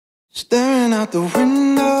Staring out the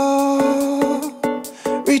window,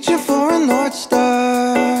 reaching for a North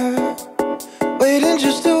Star, waiting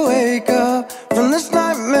just to wake up from this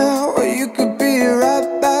nightmare where you could be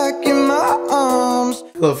right back in my arms.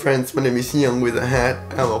 Hello friends, my name is Young with a hat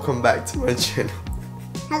and welcome back to my channel.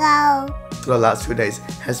 Hello. The last few days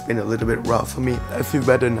has been a little bit rough for me. I feel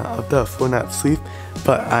better now after a full night's sleep,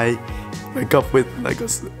 but I wake up with like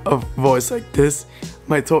a voice like this.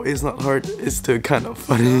 My throat is not hurt, it's still kind of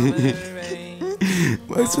funny.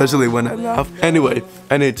 Especially when I laugh. Anyway,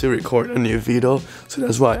 I need to record a new video, so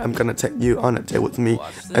that's why I'm gonna take you on a day with me.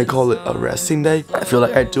 I call it a resting day. I feel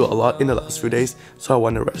like I do a lot in the last few days, so I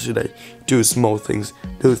want to rest today. Do small things,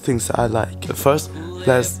 do things that I like. But first,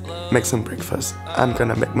 let's make some breakfast. I'm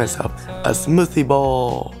gonna make myself a smoothie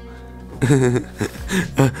bowl.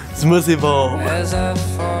 Smoothie bowl.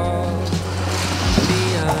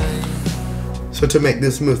 So to make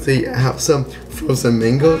this smoothie, I have some frozen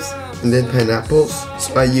mangoes and then pineapples.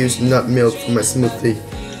 So I use nut milk for my smoothie,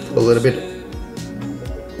 a little bit,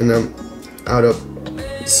 and I'm out of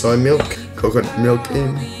soy milk, coconut milk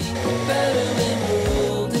in.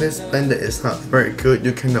 This blender is not very good.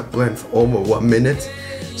 You cannot blend for over 1 minute.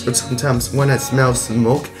 So sometimes when I smell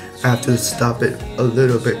smoke, I have to stop it a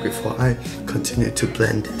little bit before I continue to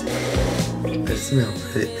blend it. It smells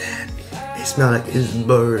pretty bad. It smells like it's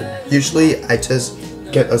burned. Usually I just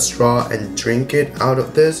get a straw and drink it out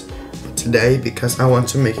of this. But today, because I want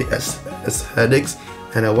to make it aesthetics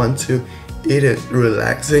and I want to eat it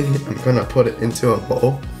relaxing, I'm gonna put it into a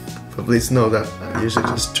bowl. But please know that I usually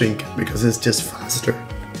just drink it because it's just faster.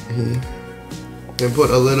 And put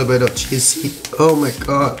a little bit of cheesy. Oh my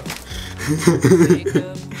god.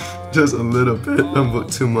 Just a little bit, don't put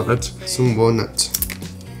too much. Some walnuts.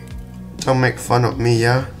 Don't make fun of me,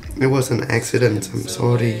 yeah? It was an accident, I'm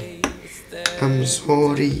sorry. I'm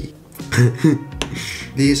sorry.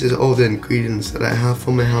 These is all the ingredients that I have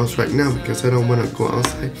for my house right now because I don't want to go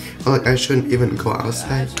outside. Like I shouldn't even go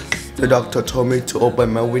outside. The doctor told me to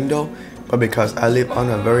open my window, but because I live on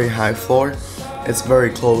a very high floor, it's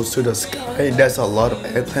very close to the sky. There's a lot of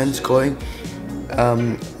airplanes going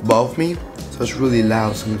above me, so it's really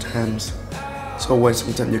loud sometimes. So when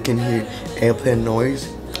sometimes you can hear airplane noise,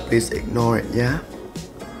 please ignore it, yeah?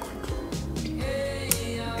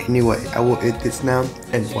 Anyway, I will eat this now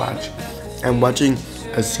and watch. I'm watching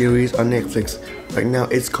a series on Netflix right now.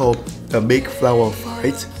 It's called The Big Flower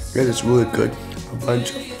Fight. It is really good. A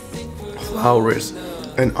bunch of flowers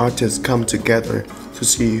and artists come together to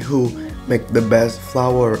see who make the best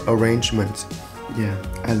flower arrangements. Yeah,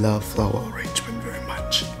 I love flower arrangement very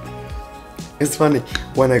much. It's funny,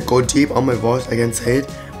 when I go deep on my voice I can say it,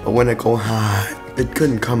 but when I go high, it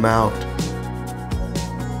couldn't come out.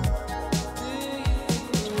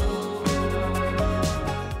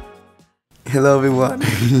 Hello everyone.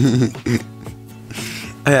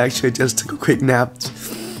 I actually just took a quick nap.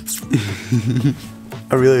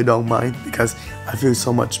 I really don't mind because I feel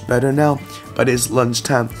so much better now, but it's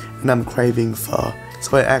lunchtime and I'm craving pho.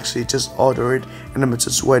 So I actually just ordered it and I'm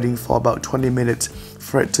just waiting for about 20 minutes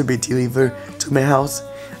for it to be delivered to my house.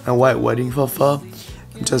 And while waiting for pho,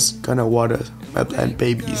 I'm just gonna water my plant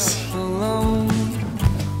babies.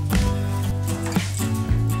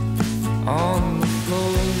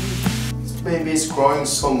 Baby is growing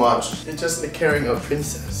so much. It's just like carrying a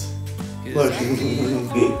princess. Look.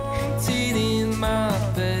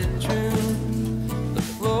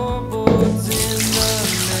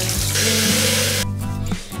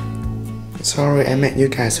 Sorry, I made you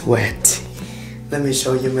guys wet. Let me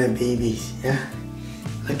show you my babies. Yeah,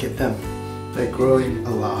 look at them. They're growing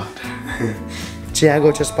a lot.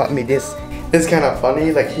 Thiago just bought me this. It's kind of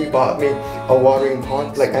funny. Like he bought me a watering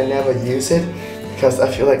pot. Like I never use it. Because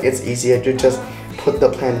I feel like it's easier to just put the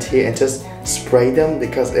plant here and just spray them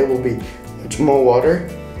because it will be much more water.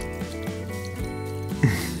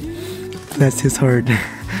 Bless his heart.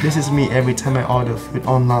 This is me every time I order food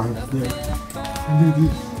online.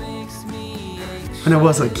 When I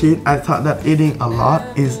was a kid, I thought that eating a lot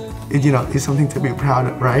is something to be proud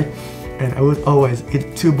of, right? And I would always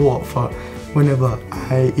eat 2 bowls for whenever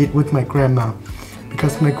I eat with my grandma,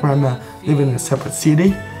 because my grandma lives in a separate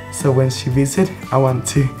city. So when she visits, I want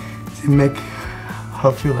to make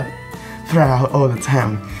her feel like proud all the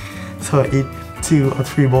time. So I eat 2 or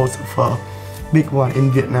 3 bowls of pho, big one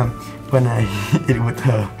in Vietnam, when I eat with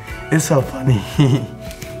her. It's so funny.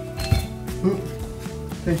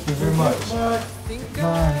 Thank you very much.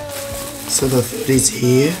 Bye. So the food is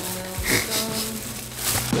here.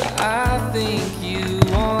 I think you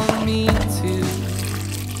want me to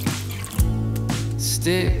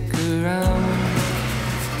stick around.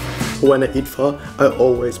 When I eat pho, I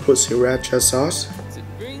always put sriracha sauce.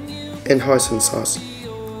 and hoisin sauce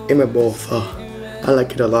in my bowl of pho. I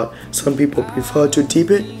like it a lot. Some people prefer to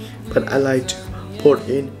dip it, but I like to pour it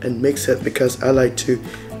in and mix it because I like to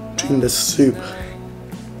drink the soup.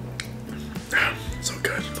 So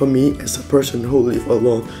good. For me, as a person who live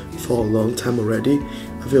alone for a long time already,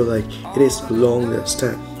 I feel like it is the longest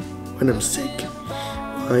time when I'm sick.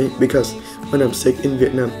 Right? Because when I'm sick in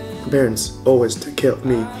Vietnam, my parents always take care of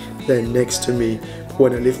me. They're next to me. But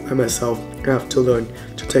when I live by myself, I have to learn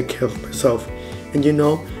to take care of myself. And you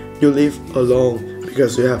know, you live alone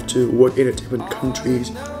because you have to work in a different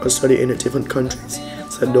countries or study in a different countries.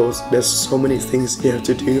 So there's so many things you have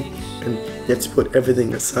to do, and you have to put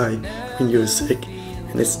everything aside when you're sick,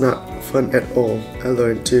 and it's not fun at all. I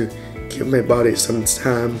learned to give my body some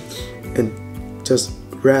time and just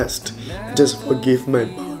rest, just forgive my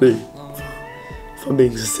body for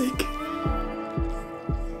being sick.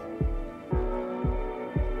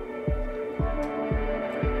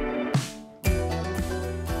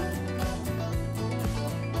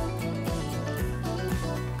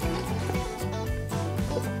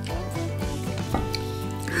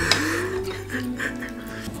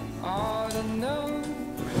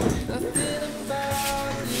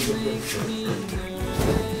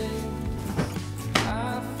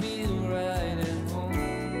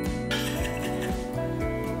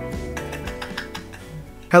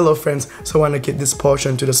 Hello friends, so I want to give this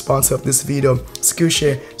portion to the sponsor of this video,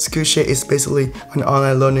 Skillshare. Skillshare is basically an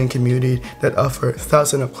online learning community that offers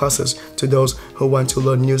thousands of classes to those who want to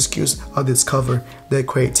learn new skills or discover their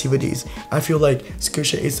creativities. I feel like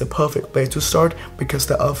Skillshare is the perfect place to start because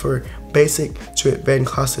they offer basic to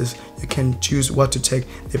advanced classes. You can choose what to take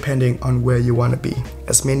depending on where you want to be.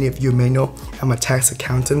 As many of you may know, I'm a tax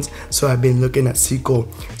accountant, so I've been looking at SQL.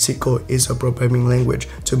 SQL is a programming language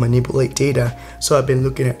to manipulate data, so I've been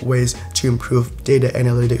looking at ways to improve data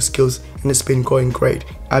analytics skills, and it's been going great.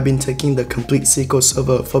 I've been taking the complete SQL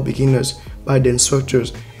server for beginners by the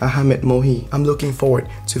instructors Ahmed Mohi. I'm looking forward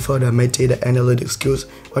to further my data analytics skills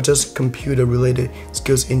or just computer related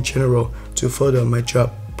skills in general to further my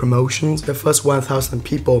job promotions. The first 1,000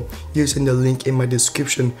 people using the link in my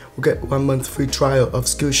description will get 1 month free trial of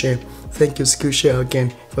Skillshare. Thank you Skillshare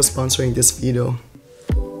again for sponsoring this video.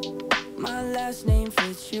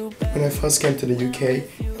 When I first came to the UK,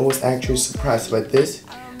 I was actually surprised by this.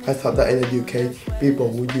 I thought that in the UK, people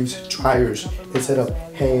would use dryers instead of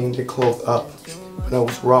hanging the clothes up. But I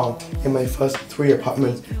was wrong. In my first 3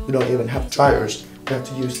 apartments, we don't even have dryers. We have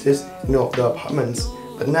to use this in all of the apartments.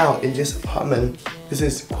 But now in this apartment, this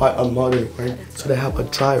is quite a modern one, so they have a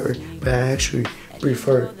dryer, but I actually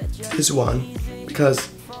prefer this one because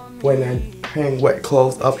when I hang wet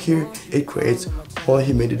clothes up here, it creates more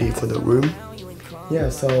humidity for the room. Yeah,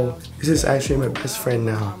 so this is actually my best friend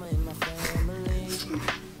now.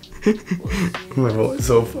 My voice is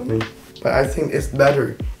so funny. But I think it's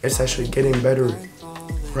better. It's actually getting better,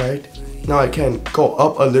 right? Now I can go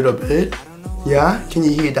up a little bit. Yeah, can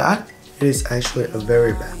you hear that? It is actually a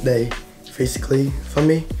very bad day physically for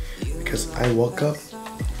me because I woke up,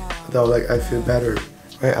 though like I feel better,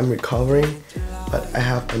 right? I'm recovering, but I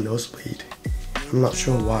have a nosebleed. I'm not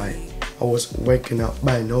sure why. I was waking up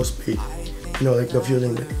by a nosebleed. You know, like the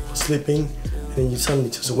feeling that I was sleeping and then you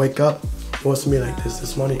suddenly just wake up. It was me like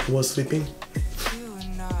this morning. I was sleeping.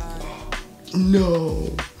 No.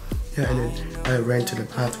 Yeah, and then I ran to the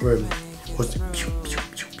bathroom. It was pew, pew,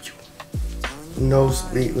 pew, pew.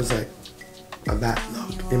 Nosebleed was like a bad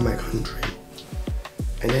luck in my country.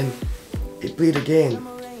 And then it bleed again.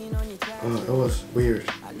 It was weird.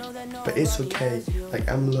 But it's okay. Like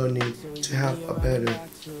I'm learning to have a better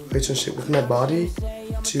relationship with my body,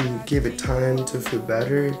 to give it time to feel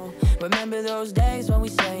better. Remember those days when we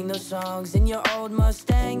sang those songs in your old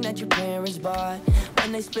Mustang that your parents bought,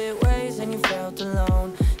 when they split ways and you felt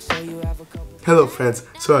alone, so you have a couple. Hello friends,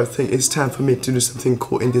 so I think it's time for me to do something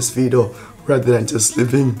cool in this video rather than just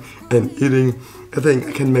sleeping and eating. I think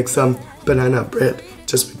I can make some banana bread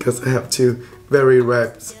just because I have 2 very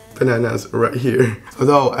ripe bananas right here.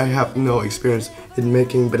 Although I have no experience in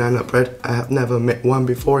making banana bread, I have never made one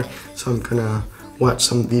before, so I'm gonna watch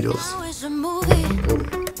some videos.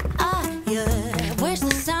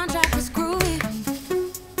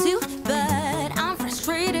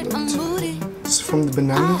 It's from the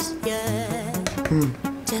bananas?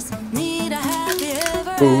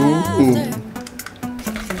 Ooh.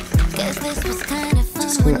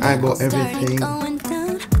 Just gonna eyeball everything.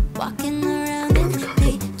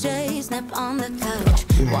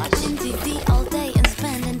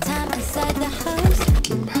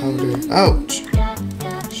 Baking powder. Ouch!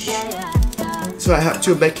 So I have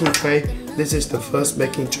 2 baking trays. This is the first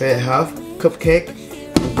baking tray I have. Cupcake.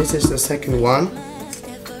 This is the second one.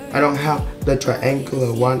 I don't have the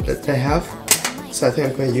triangular one that they have, so I think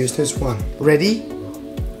I'm gonna use this one. Ready?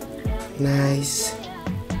 Nice.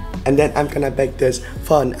 And then I'm gonna bake this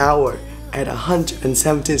for an hour at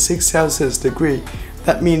 176 Celsius degree.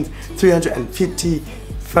 That means 350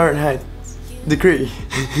 Fahrenheit degree.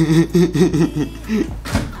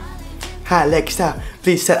 Hi Alexa,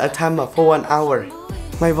 please set a timer for 1 hour.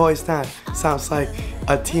 My voice now sounds like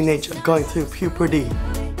a teenager going through puberty.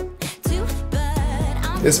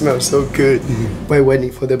 It smells so good. While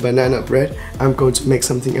waiting for the banana bread, I'm going to make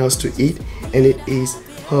something else to eat, and it is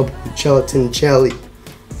herbal gelatin jelly.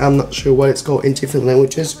 I'm not sure what it's called in different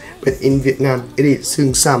languages, but in Vietnam it is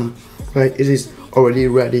sương sam. Right? It is already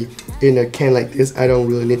ready in a can like this. I don't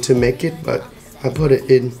really need to make it, but I put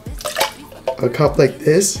it in a cup like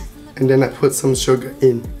this, and then I put some sugar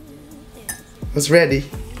in. It's ready.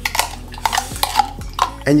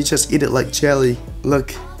 And you just eat it like jelly.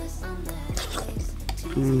 Look.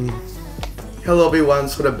 Hello everyone,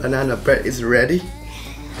 so the banana bread is ready.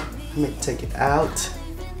 Let me take it out.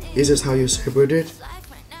 This is how you separate it.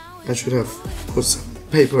 I should have put some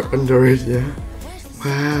paper under it, yeah.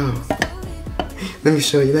 Wow. Let me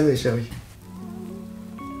show you,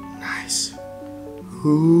 Nice.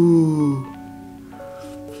 Ooh.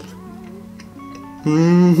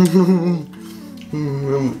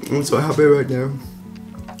 I'm so happy right now.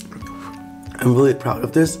 I'm really proud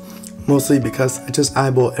of this, mostly because I just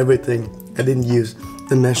eyeball everything. I didn't use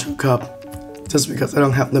the measure cup, just because I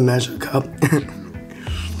don't have the measure cup.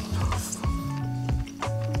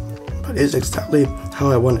 But it's exactly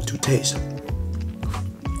how I want it to taste.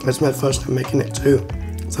 It's my first time making it too,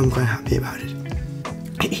 so I'm quite happy about it.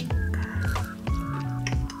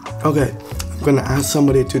 Okay, I'm gonna ask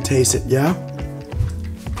somebody to taste it, yeah?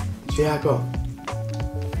 Yeah, go.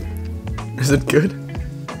 Is it good?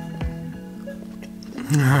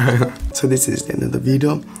 So this is the end of the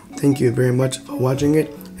video. Thank you very much for watching it,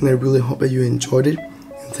 and I really hope that you enjoyed it.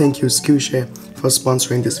 And thank you Skillshare for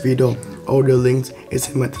sponsoring this video. All the links is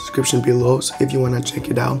in my description below, so if you wanna check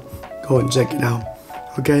it out, go and check it out.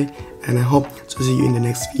 Okay? And I hope to see you in the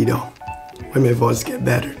next video when my voice get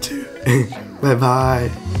better too. Bye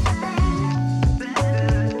bye.